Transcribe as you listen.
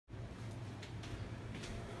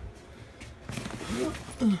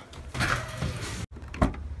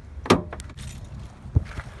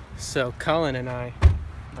So Colin and I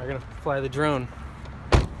are gonna fly the drone.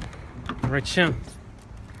 Right, Shim.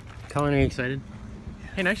 Colin, are you excited?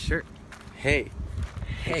 Hey, nice shirt. Hey.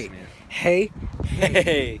 Hey. Thanks, hey.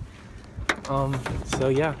 Hey. So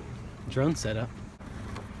yeah, drone setup.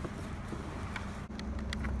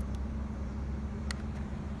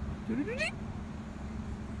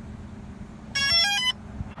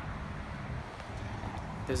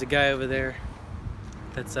 There's a guy over there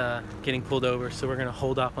that's getting pulled over, so we're gonna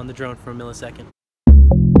hold off on the drone for a millisecond.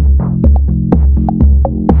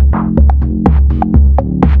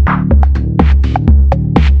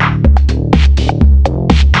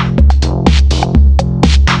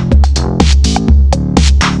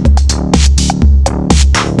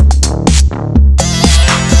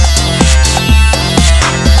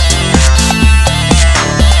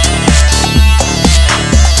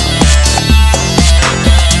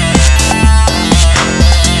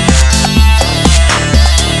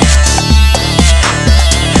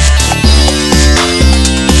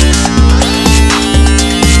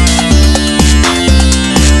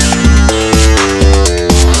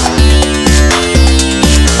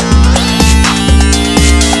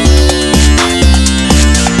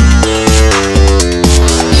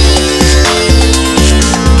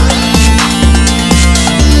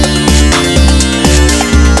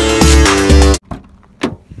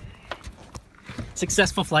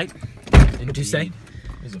 Successful flight, would you say?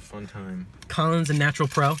 It was a fun time. Colin's a natural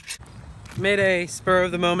pro. Made a spur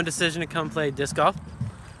of the moment decision to come play disc golf.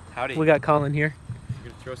 Howdy. We got Colin here.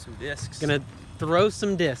 We're gonna throw some discs. Gonna throw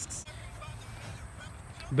some discs.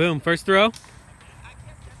 Boom, first throw.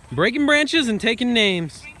 Breaking branches and taking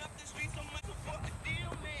names.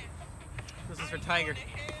 This is for Tiger.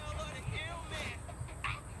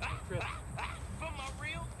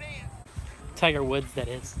 Tiger Woods, that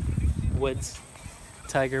is. Woods.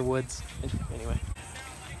 Tiger Woods. Anyway.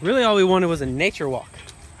 Really all we wanted was a nature walk.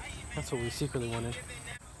 That's what we secretly wanted.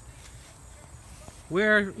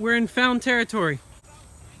 We're in found territory.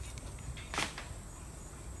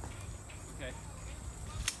 Okay.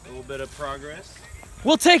 A little bit of progress.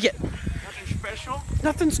 We'll take it. Nothing special?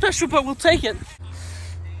 Nothing special, but we'll take it.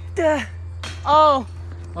 Duh. Oh,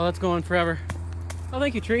 that's going forever. Oh,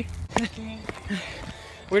 thank you, tree.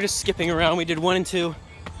 We're just skipping around. We did 1 and 2.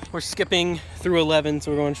 We're skipping through 11,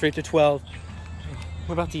 so we're going straight to 12.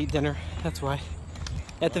 We're about to eat dinner, that's why.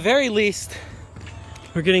 At the very least,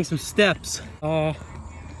 we're getting some steps. Trying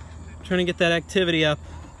to get that activity up.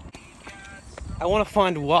 I want to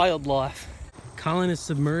find wildlife. Colin is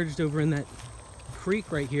submerged over in that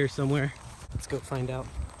creek right here somewhere. Let's go find out.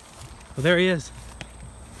 Well, there he is.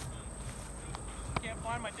 I can't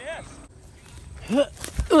find my disc.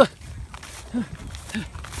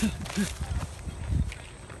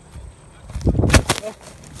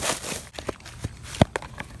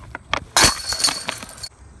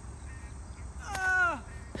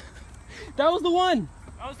 That was the one!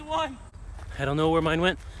 That was the one! I don't know where mine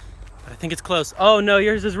went, but I think it's close. Oh no,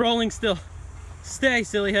 yours is rolling still. Stay,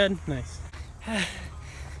 silly head. Nice.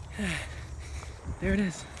 There it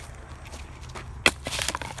is.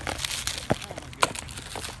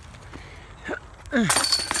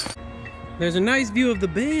 There's a nice view of the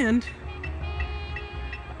band.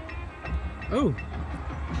 Oh,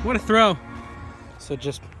 what a throw. So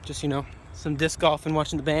just you know, some disc golf and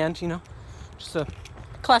watching the band, you know. Just a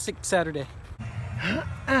classic Saturday.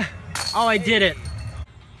 Oh, I did it.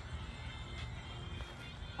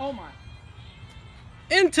 Oh my.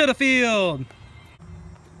 Into the field.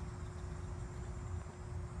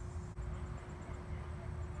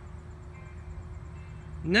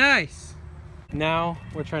 Nice. Now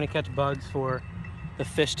we're trying to catch bugs for the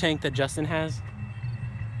fish tank that Justin has.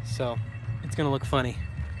 So it's gonna look funny.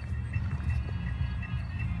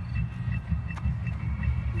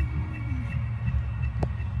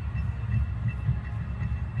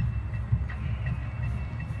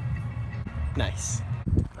 Nice.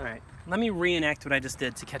 All right, let me reenact what I just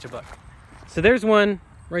did to catch a bug. So there's one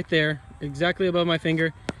right there, exactly above my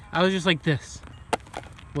finger. I was just like this.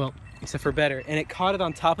 Well, except for better. And it caught it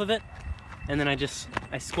on top of it, and then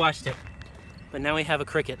I squashed it. But now we have a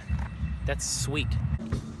cricket. That's sweet.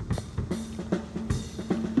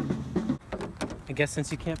 I guess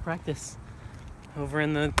since you can't practice over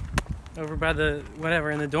by the,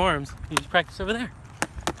 whatever, in the dorms, you just practice over there.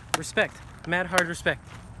 Respect, mad hard respect.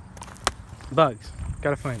 Bugs,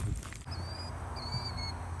 gotta find them.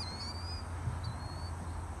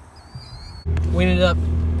 We ended up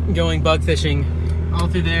going bug fishing all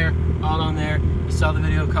through there, all on there. You saw the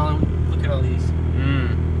video, Colin. Look at all these.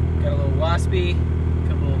 Got a little waspy,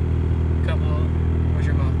 couple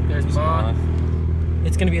There's moth.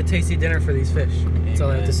 It's gonna be a tasty dinner for these fish. That's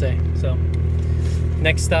all I have to say. So,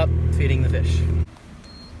 next stop, feeding the fish.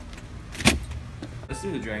 Let's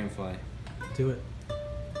do the dragonfly. Do it.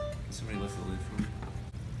 Somebody lift the lid for me.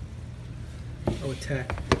 Oh,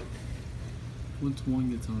 attack. Once one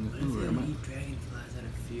gets on it, What if they eat dragonflies out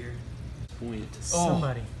of fear? Point.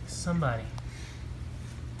 Somebody.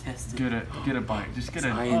 Test it. Get a bite. Just get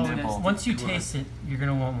a nibble. Once you taste it, you're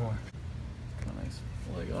gonna want more. Nice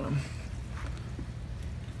leg on him.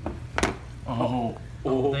 Oh.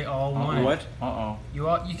 They all want it. What? Uh-oh.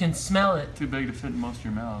 You can smell it. Too big to fit in most of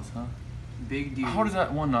your mouths, huh? Big dude. How does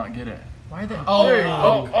that one not get it? Why are they?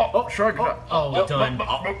 Shark. Oh, done.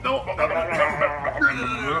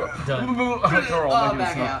 Done.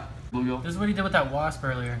 Back out. Bluegill. This is what he did with that wasp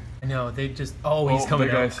earlier. I know, they just, he's coming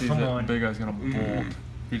big guy out. sees Come it. on. Big guy's gonna bolt.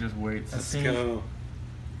 He just waits. Let's Go.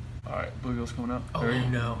 Alright, bluegill's coming up. Oh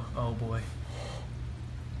no. Oh boy.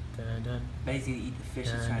 Dun, dun. Basically eat the fish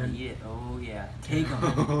and try to eat it. Oh yeah. Take him.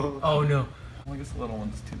 Oh no. I guess the little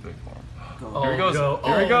one's too big for him. Go. Here he goes. Go.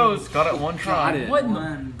 Here he goes. Got it one try. Got it. What?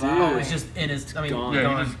 One Dude, bite. it's just in his, Gone. Yeah,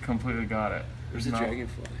 gone. he just completely got it. Where's the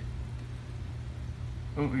dragonfly?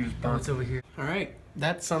 Oh, he just Oh, burnt. it's over here. All right,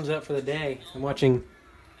 that sums it up for the day. I'm watching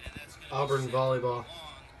Auburn volleyball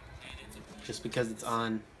just because it's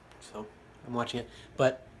on, so I'm watching it.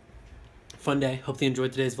 But fun day. Hope you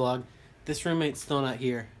enjoyed today's vlog. This roommate's still not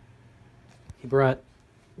here. He brought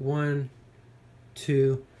 1,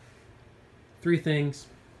 2, 3 things,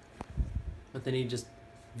 but then he just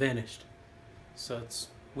vanished. So it's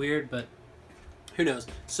weird, but who knows?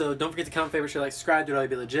 So don't forget to comment, favorite, share, like, subscribe. Do it all,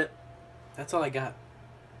 be legit. That's all I got.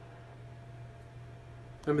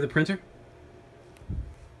 Remember the printer?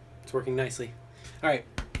 It's working nicely. All right,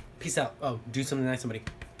 peace out. Oh, do something nice, somebody.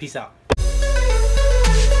 Peace out.